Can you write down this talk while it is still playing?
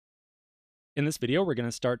In this video, we're going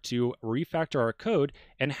to start to refactor our code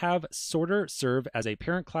and have sorter serve as a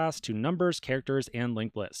parent class to numbers, characters, and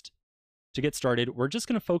linked list. To get started, we're just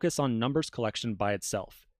going to focus on numbers collection by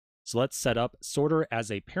itself. So let's set up sorter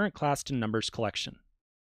as a parent class to numbers collection.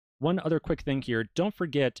 One other quick thing here, don't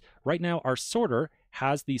forget, right now our sorter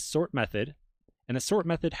has the sort method, and the sort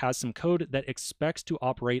method has some code that expects to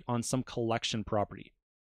operate on some collection property.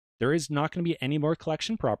 There is not going to be any more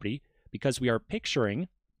collection property because we are picturing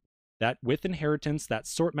that with inheritance, that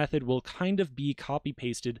sort method will kind of be copy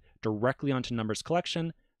pasted directly onto numbers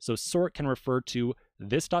collection. So sort can refer to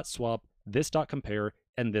this.swap, this.compare,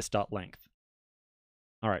 and this.length.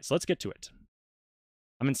 All right, so let's get to it.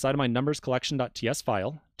 I'm inside of my numbers collection.ts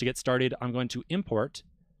file. To get started, I'm going to import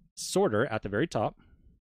sorter at the very top.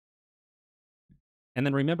 And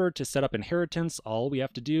then remember to set up inheritance. All we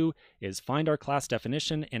have to do is find our class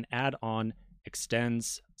definition and add on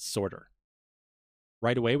extends sorter.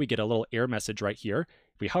 Right away, we get a little error message right here.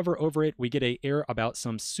 If we hover over it, we get an error about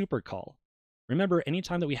some super call. Remember,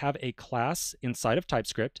 anytime that we have a class inside of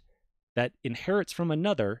Typescript that inherits from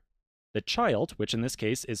another, the child, which in this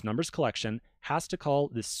case is numbers collection, has to call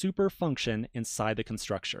the super function inside the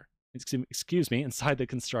constructor. Inside the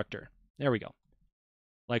constructor. There we go.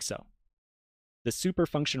 Like so. The super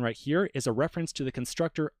function right here is a reference to the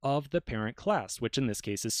constructor of the parent class, which in this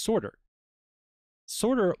case is sorter.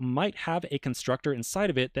 Sorter might have a constructor inside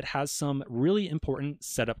of it that has some really important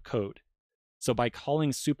setup code. So by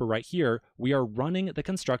calling super right here, we are running the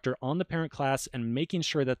constructor on the parent class and making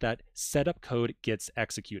sure that that setup code gets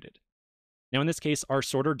executed. Now in this case, our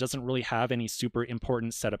sorter doesn't really have any super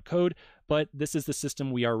important setup code, but this is the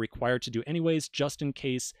system we are required to do anyways, just in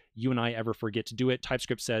case you and I ever forget to do it.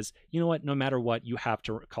 Typescript says, you know what, no matter what, you have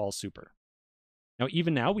to call super. Now,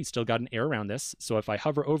 even now, we still got an error around this. So if I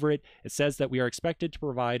hover over it, it says that we are expected to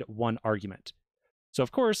provide one argument. So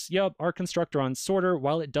of course, yep, our constructor on sorter,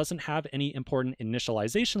 while it doesn't have any important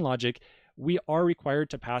initialization logic, we are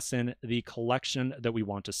required to pass in the collection that we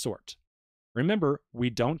want to sort. Remember,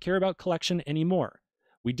 we don't care about collection anymore.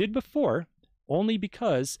 We did before, only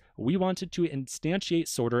because we wanted to instantiate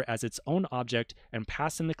sorter as its own object and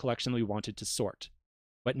pass in the collection we wanted to sort.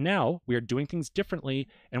 But now we are doing things differently,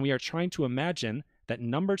 and we are trying to imagine that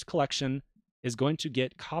numbers collection is going to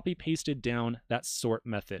get copy pasted down that sort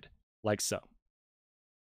method, like so.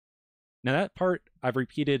 Now that part I've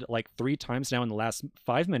repeated like 3 times now in the last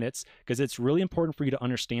 5 minutes because it's really important for you to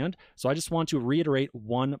understand. So I just want to reiterate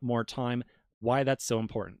one more time why that's so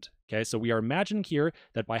important. Okay, so we are imagining here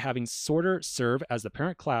that by having sorter serve as the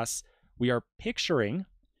parent class, we are picturing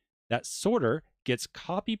that sorter gets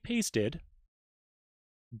copy pasted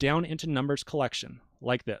down into numbers collection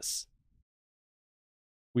like this.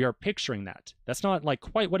 We are picturing that. That's not like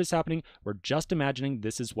quite what is happening. We're just imagining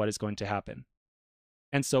this is what is going to happen.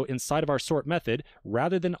 And so inside of our sort method,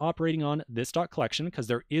 rather than operating on this.collection, because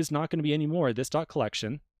there is not going to be any more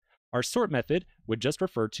this.collection, our sort method would just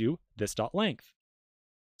refer to this.length.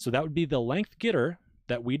 So that would be the length getter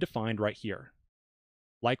that we defined right here.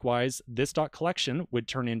 Likewise, this.collection would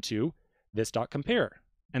turn into this.compare.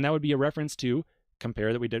 And that would be a reference to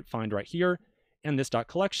compare that we defined right here. And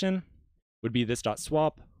this.collection would be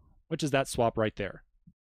this.swap, which is that swap right there.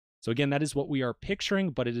 So again, that is what we are picturing,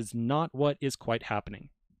 but it is not what is quite happening.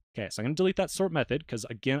 Okay, so I'm going to delete that sort method because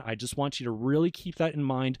again, I just want you to really keep that in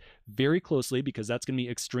mind very closely because that's going to be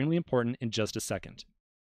extremely important in just a second.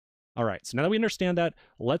 All right, so now that we understand that,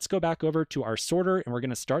 let's go back over to our sorter and we're going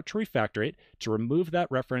to start to refactor it to remove that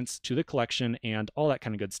reference to the collection and all that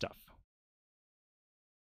kind of good stuff.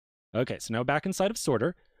 Okay, so now back inside of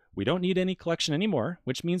sorter, we don't need any collection anymore,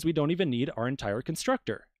 which means we don't even need our entire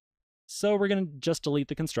constructor. So we're going to just delete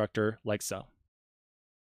the constructor like so.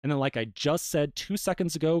 And then like I just said 2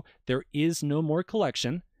 seconds ago, there is no more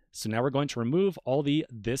collection. So now we're going to remove all the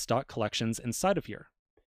this.collections inside of here.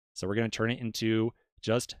 So we're going to turn it into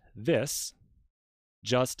just this.compare,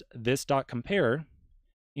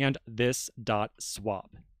 and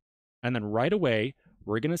this.swap. And then right away,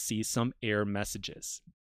 we're going to see some error messages.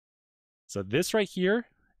 So this right here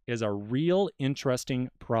is a real interesting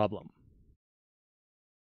problem.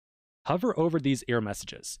 Hover over these error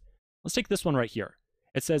messages. Let's take this one right here.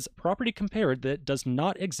 It says property compared that does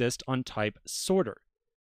not exist on type sorter.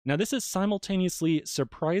 Now this is simultaneously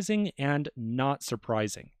surprising and not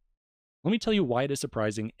surprising. Let me tell you why it is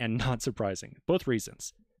surprising and not surprising, both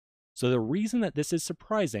reasons. So the reason that this is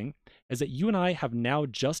surprising is that you and I have now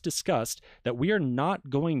just discussed that we are not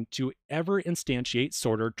going to ever instantiate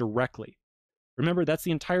sorter directly. Remember, that's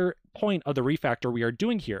the entire point of the refactor we are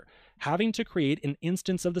doing here. Having to create an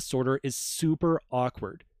instance of the sorter is super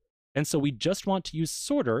awkward. And so we just want to use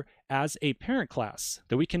sorter as a parent class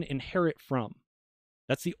that we can inherit from.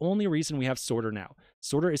 That's the only reason we have sorter now.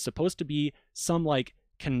 Sorter is supposed to be some like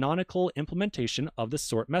canonical implementation of the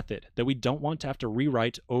sort method that we don't want to have to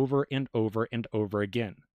rewrite over and over and over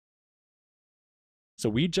again. So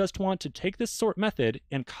we just want to take this sort method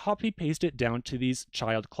and copy paste it down to these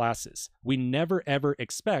child classes. We never ever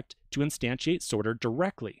expect to instantiate sorter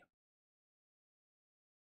directly.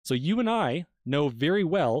 So you and I know very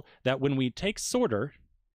well that when we take sorter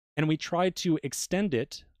and we try to extend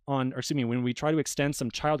it on, or excuse me, when we try to extend some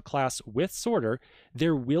child class with sorter,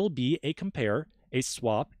 there will be a compare, a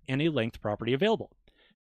swap, and a length property available.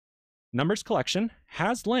 Numbers collection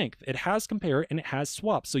has length, it has compare, and it has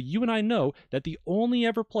swap. So you and I know that the only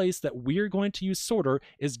ever place that we're going to use sorter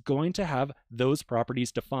is going to have those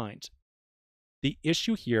properties defined. The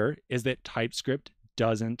issue here is that TypeScript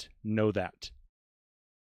doesn't know that.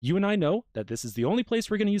 You and I know that this is the only place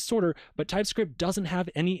we're going to use sorter, but TypeScript doesn't have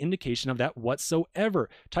any indication of that whatsoever.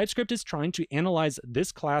 TypeScript is trying to analyze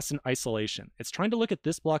this class in isolation. It's trying to look at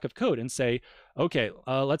this block of code and say, okay,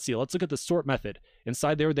 let's look at the sort method.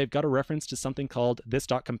 Inside there, they've got a reference to something called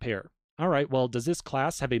this.compare. All right, well, does this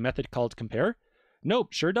class have a method called compare?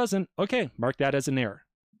 Nope, sure doesn't. Okay, mark that as an error.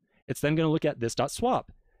 It's then going to look at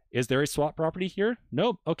this.swap. Is there a swap property here?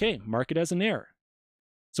 Nope. Okay, mark it as an error.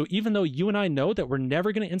 So even though you and I know that we're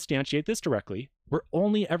never going to instantiate this directly, we're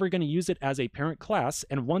only ever going to use it as a parent class.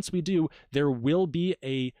 And once we do, there will be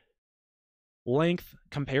a length,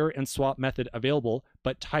 compare, and swap method available,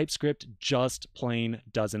 but TypeScript just plain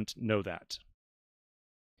doesn't know that.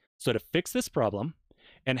 So to fix this problem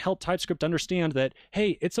and help TypeScript understand that,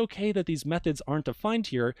 hey, it's okay that these methods aren't defined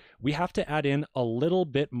here, we have to add in a little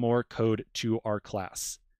bit more code to our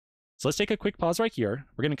class. So let's take a quick pause right here.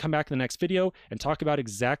 We're going to come back in the next video and talk about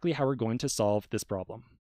exactly how we're going to solve this problem.